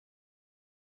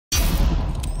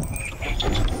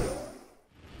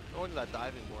going to that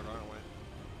diving board, aren't we?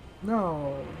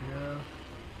 No, yeah.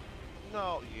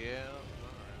 No, yeah.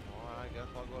 Alright, well, I guess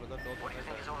I'll go to the building. What do you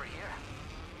think is over here?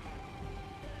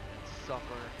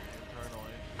 Suffer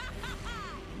internally.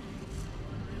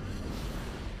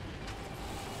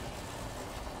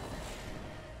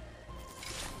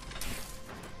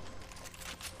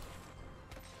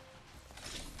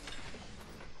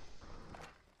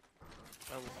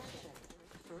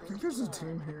 I think there's a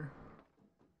team here.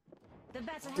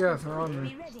 Yeah, they're on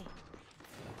me.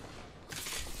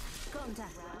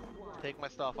 Take my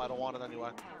stuff, I don't want it anyway.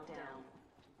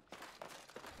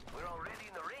 We're already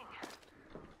in the ring.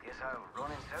 Guess I'll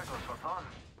run in circles for fun.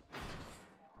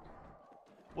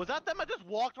 Was that them? I just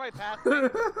walked right past me.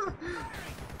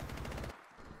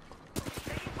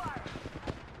 Taking fire.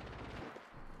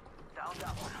 Down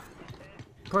that one.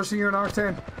 Pushing you in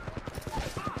Octane.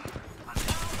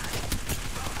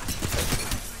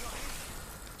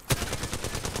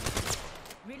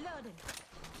 Reloading.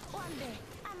 One day,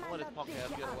 I might Let his not punk pick ass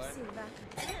you get up, away. Silver.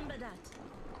 Remember that.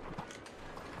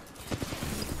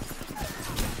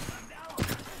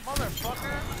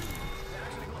 Motherfucker!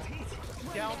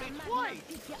 Down me One day, I might not twice!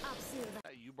 pick you up, Silver.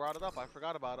 Hey, you brought it up, I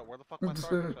forgot about it. Where the fuck my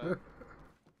starfish at?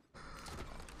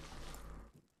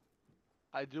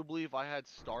 I do believe I had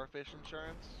starfish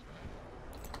insurance.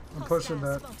 I'm pushing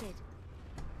Hostile that. spotted.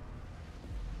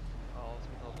 Oh, let's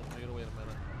tell them, wait a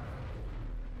minute.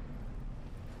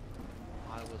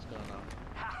 I was gonna.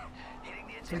 Ha! Hitting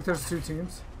the I think eject. there's two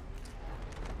teams.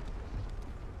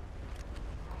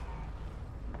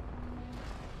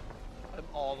 I'm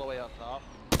all the way up top.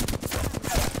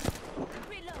 Where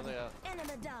they Reloading. at?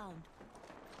 Enemy down.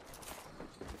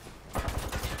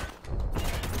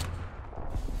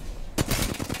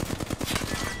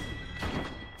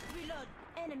 Reload.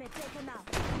 Enemy taken out.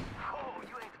 Oh,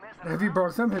 you ain't messing Have you around.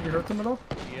 broke them? Have you hurt them at all?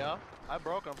 Yeah, I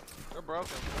broke them. They're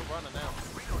broken. They're running now.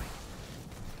 Reloading.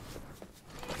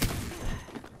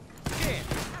 Shit!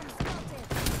 I'm spotted.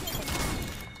 Taken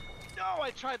out. No,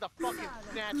 I tried to fucking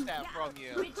snatch that from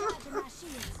you. Recharging my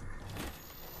shields.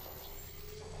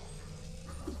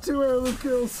 2 heirloom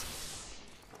kills.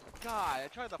 God, I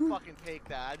tried to fucking take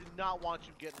that. I did not want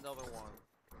you to get another one.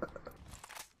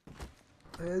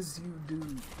 As you do.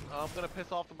 I'm gonna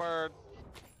piss off the bird.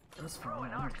 That's Throw fine.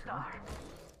 an I don't arc care. star.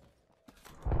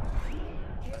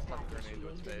 That's not a grenade to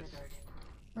its face.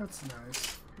 That's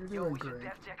nice. You're Yo, doing we should great.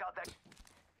 def check out that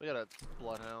We got a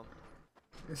bloodhound.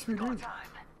 Yes, we go do.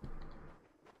 time.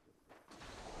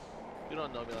 You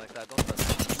don't know me like that. Don't touch me.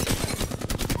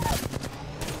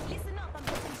 Listen up, I'm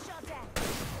getting shot at.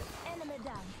 Enemy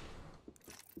down.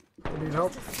 You need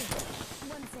help? Just a sec.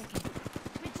 1 second.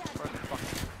 Recharge. Where the fuck?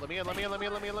 Let me in, let me in, let me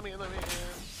in, let me in, let me in, let me in.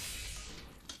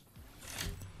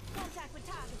 Contact with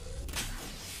target.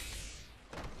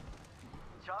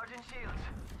 Charging shields.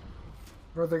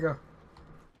 Where'd they go?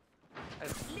 I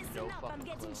have Listen no up, I'm fucking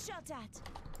getting clue. shot at.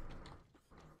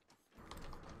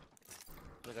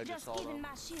 I think I just Just saw giving them.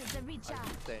 my shields a I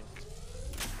recharge. think.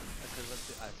 I couldn't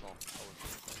see. I saw.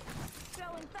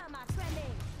 Throwing thermite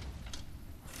grenade.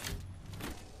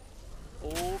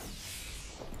 Oh.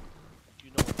 You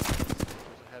know what?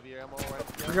 There's a heavier ammo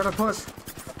right We there. gotta push.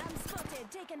 I'm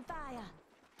spotted, taking fire.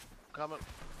 Coming.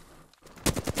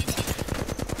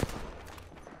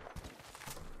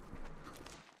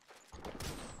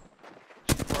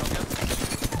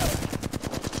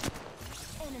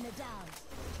 Enemy down.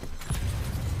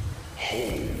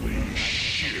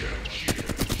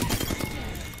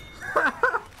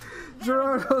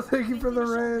 Gerardo, thank you for the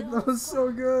raid. That was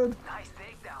so good. Nice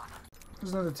takedown.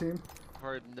 There's another team. I've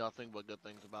heard nothing but good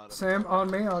things about it. Sam, on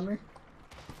me, on me.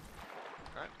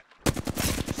 Alright.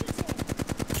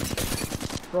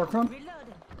 Rock one. Reloading.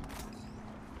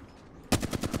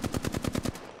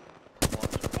 Heads up,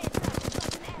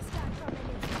 got an airstrike coming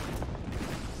in.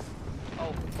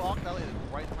 Oh fuck, that lady is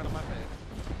right in front of my face.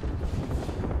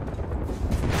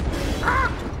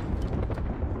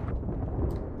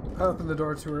 I opened the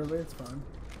door too early. It's fine.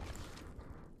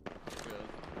 Good.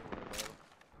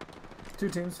 2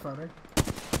 teams fighting.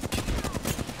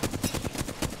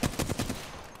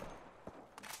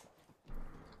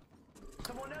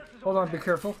 Someone else is Hold over on, be there.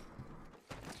 careful.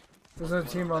 There's another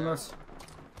team on this.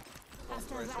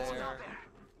 Hostile Right right there. Out there.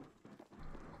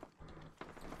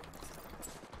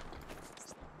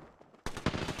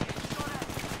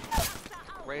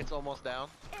 Raid's almost down.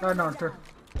 I knocked her.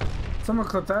 Someone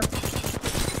clip that.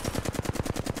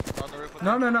 On the roof with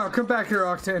No, that. no, no. Come back here,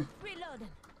 Octane. Reloading.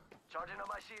 Charging on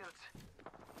my shields.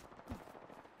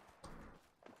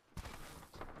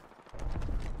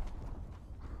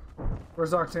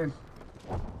 Where's Octane?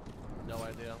 No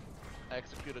idea. I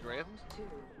executed Wraith,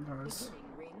 Nice.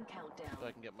 Ring countdown. so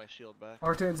I can get my shield back.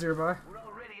 Octane's nearby. We're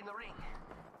already in the ring.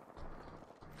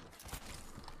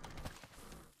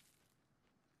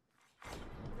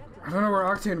 I don't know where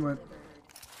Octane went.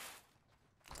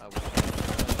 I will.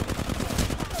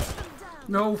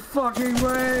 No fucking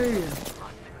way!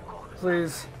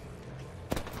 Please.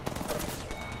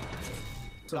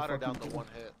 So Got her down fucking to one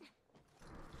hit.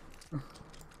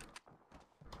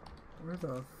 Where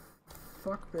the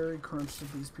fuck berry crunch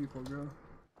did these people go?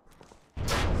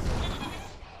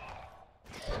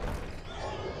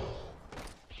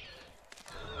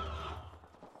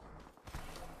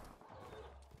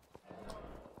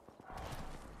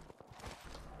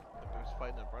 There's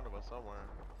fighting in front of us somewhere.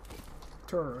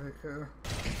 Turret, right? Yeah.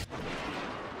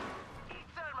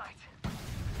 Thermite.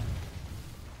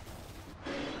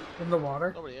 In the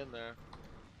water? Nobody in there.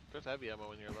 There's heavy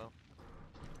ammo in here though.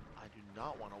 I do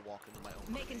not want to walk into my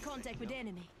own. Making contact with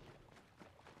enemy.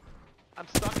 I'm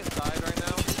stuck inside right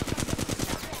now.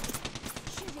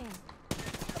 Shooting.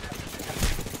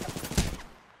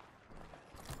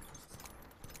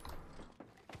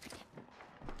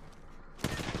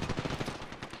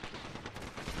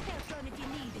 Help run if you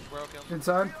need it. Broken.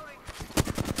 Inside?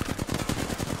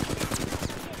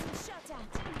 Getting shot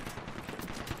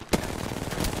at.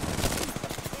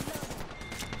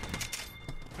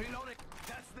 Reloading.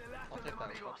 That's the last I'll of take them that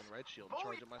amigos. fucking red shield and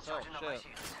charge it myself. Charging up my Shit.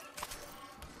 shields.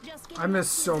 Just I getting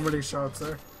missed so many shots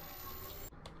there.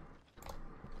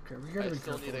 Okay, we gotta I be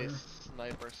still careful need a here.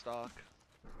 sniper stock.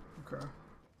 Okay.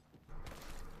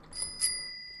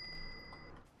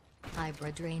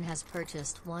 Hybrid Drain has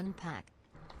purchased 1 pack.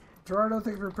 Gerardo,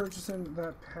 thank you for purchasing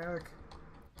that pack.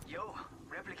 Yo,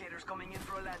 replicators coming in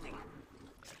for a landing.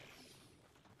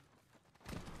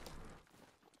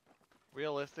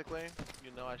 Realistically,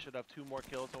 you know I should have 2 more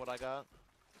kills than what I got.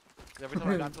 'Cause every time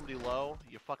I got somebody low,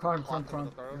 you fucking Climb, clock climb, them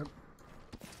in climb. the throat.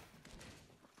 Yep.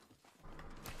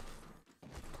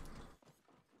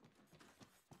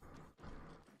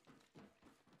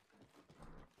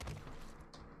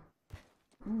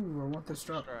 Ooh, I want this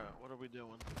drop. Alright, what are we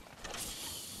doing?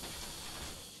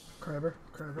 Crabber,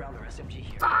 crabber. Rounder SMG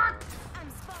here. I'm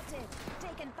spotted.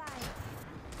 Taking fire.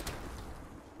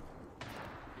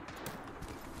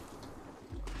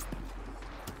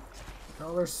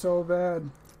 Y'all are so bad.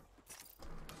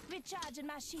 Recharging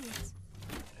my shields.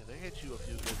 Hey, they hit you a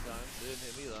few good times. They didn't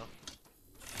hit me though.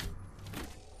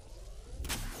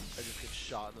 I just get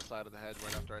shot in the side of the head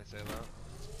right after I say that.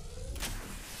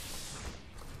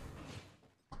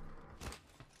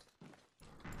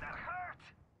 That hurt.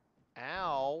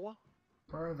 Ow!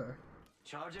 Where are they?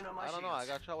 Charging on my I don't shields. know, I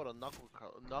got shot with a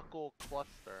knuckle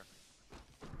cluster.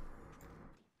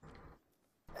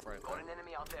 Right Got there. an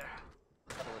enemy out there.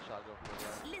 Pull a shot, go for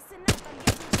it. Listen up, I'm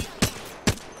getting shot at.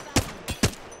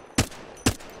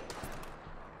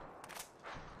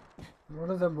 One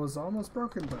of them was almost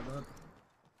broken by that.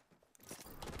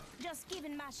 Just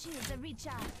giving my shields a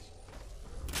recharge.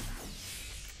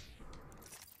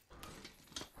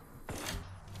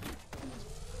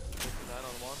 69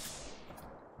 on one.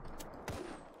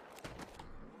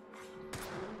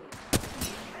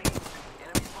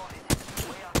 Enemy spotted.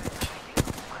 Way out there.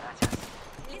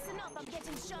 Listen up, I'm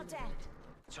getting shot at.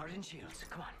 Charging shields.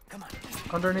 Come on, come on.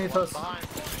 Underneath us. Behind.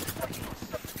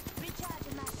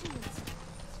 Recharging my shields.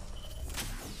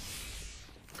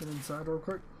 Get inside real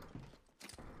quick.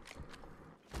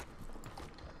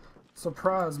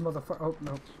 Surprise, motherfucker. Oh,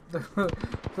 no. They're up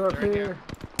They're in here. here.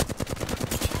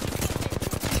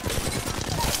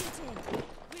 Shooting.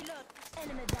 Reload.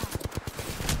 Enemy down.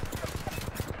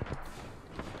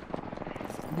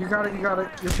 You got it, you got it.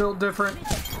 You're built different.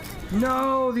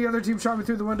 No, the other team shot me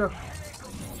through the window.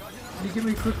 Can you get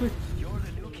me quickly? You're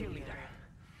the new kill leader.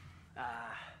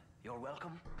 You're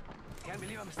welcome. Can't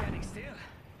believe I'm standing still.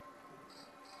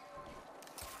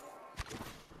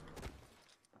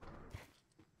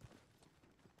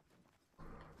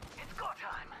 It's go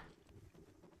time.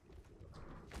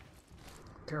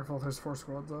 Careful, there's 4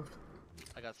 squads left.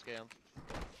 I got scammed.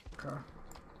 Okay.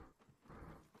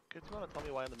 Kids, you wanna tell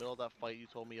me why in the middle of that fight you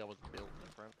told me I was built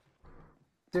different?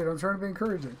 Dude, I'm trying to be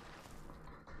encouraging. You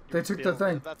They were took the built-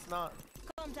 thing. That's not.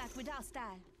 Contact with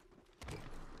hostile.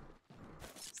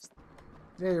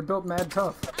 Yeah, you're built mad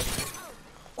tough.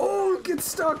 Oh, get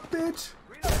stuck, bitch!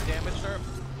 Damaged her.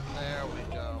 There we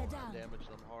go. Damaged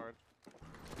them hard.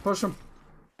 Push him.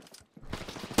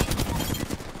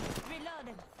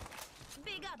 Reloading.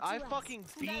 Big up to I us. fucking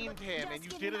beamed him and you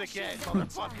Just did giving it my again, shields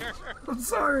a recharge. motherfucker. I'm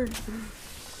sorry. Go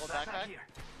Backpack backpack. here.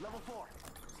 Level 4.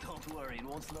 Don't worry, it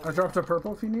won't slow I dropped a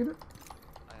purple if you need it.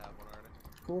 I have one already.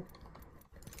 Cool.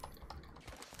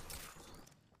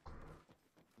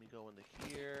 Let me go into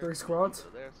here. 3 squads. To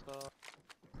their stuff.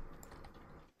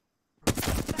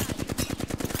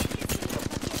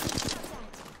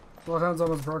 Bloodhound's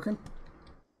almost broken.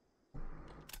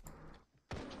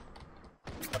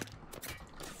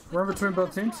 Run between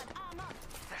both teams.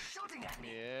 They're shooting at me.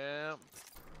 Yeah.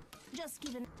 Just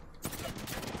giving.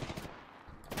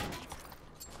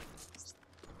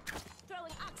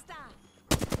 Throwing Oxstar.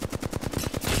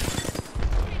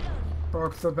 Reload.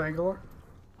 Broke the Bangalore.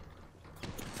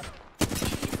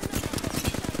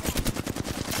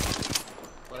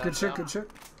 Good shit, good shit.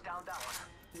 Down that one.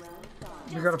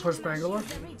 You gotta push Bangalore.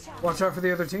 Watch out for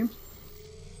the other team.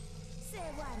 Say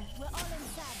one. We're all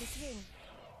inside this ring.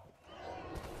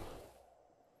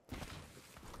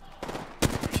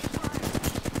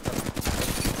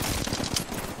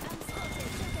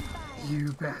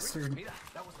 You bastard. Mira,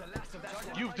 that was the last of that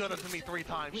squad. You've done it to me 3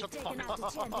 times. Shut the fuck Taking out the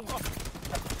up. champion.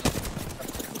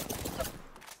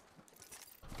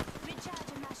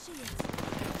 Recharging my shields.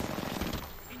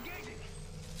 Engaging.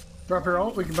 Drop your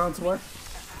ult, we can bounce away.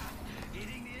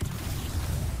 Eating the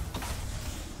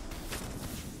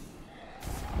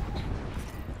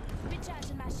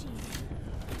Recharging my shield.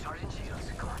 Charging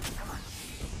shields. Come on, come on.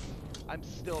 I'm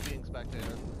still being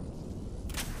spectated.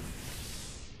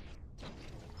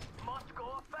 Must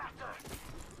go faster.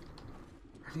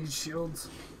 I need shields.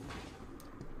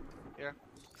 Here.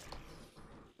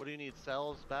 What do you need?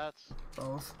 Cells? Bats?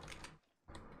 Both.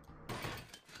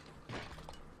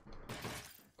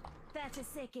 30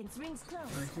 seconds. Rings close.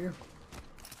 Thank you.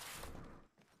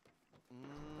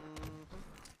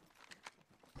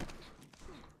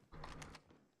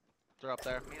 They're up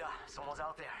there. Mira, someone's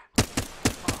out there.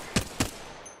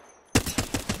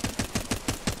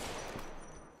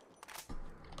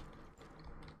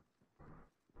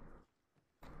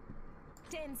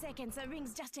 10 seconds. The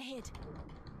ring's just ahead.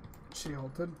 She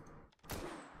ulted.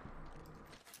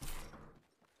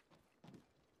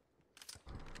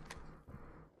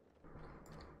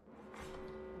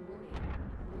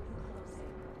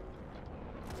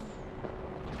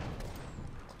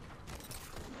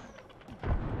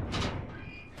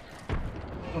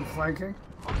 I'm flanking.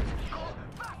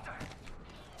 Faster.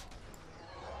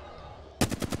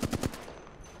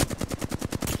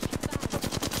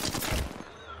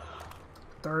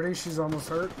 30, she's almost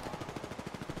hurt.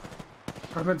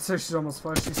 I meant to say she's almost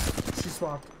flushed. She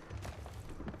swapped.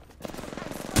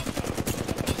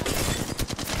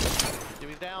 Give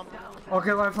me down.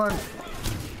 Okay, lifeline.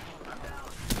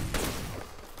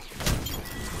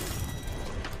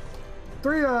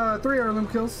 Three heirloom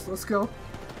kills. Let's go.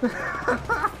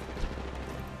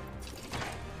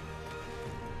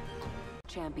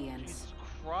 Champions. Jesus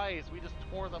Christ, we just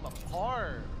tore them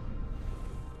apart.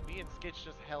 Me and Skitch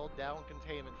just held down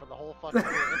containment for the whole fucking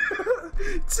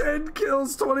game. 10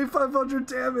 kills, 2,500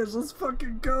 damage. Let's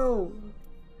fucking go.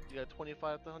 You got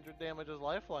 2,500 damage as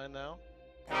lifeline now.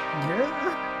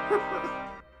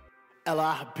 Yeah.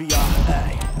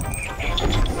 L-I-B-R-A.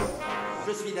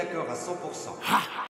 Je suis d'accord à 100%.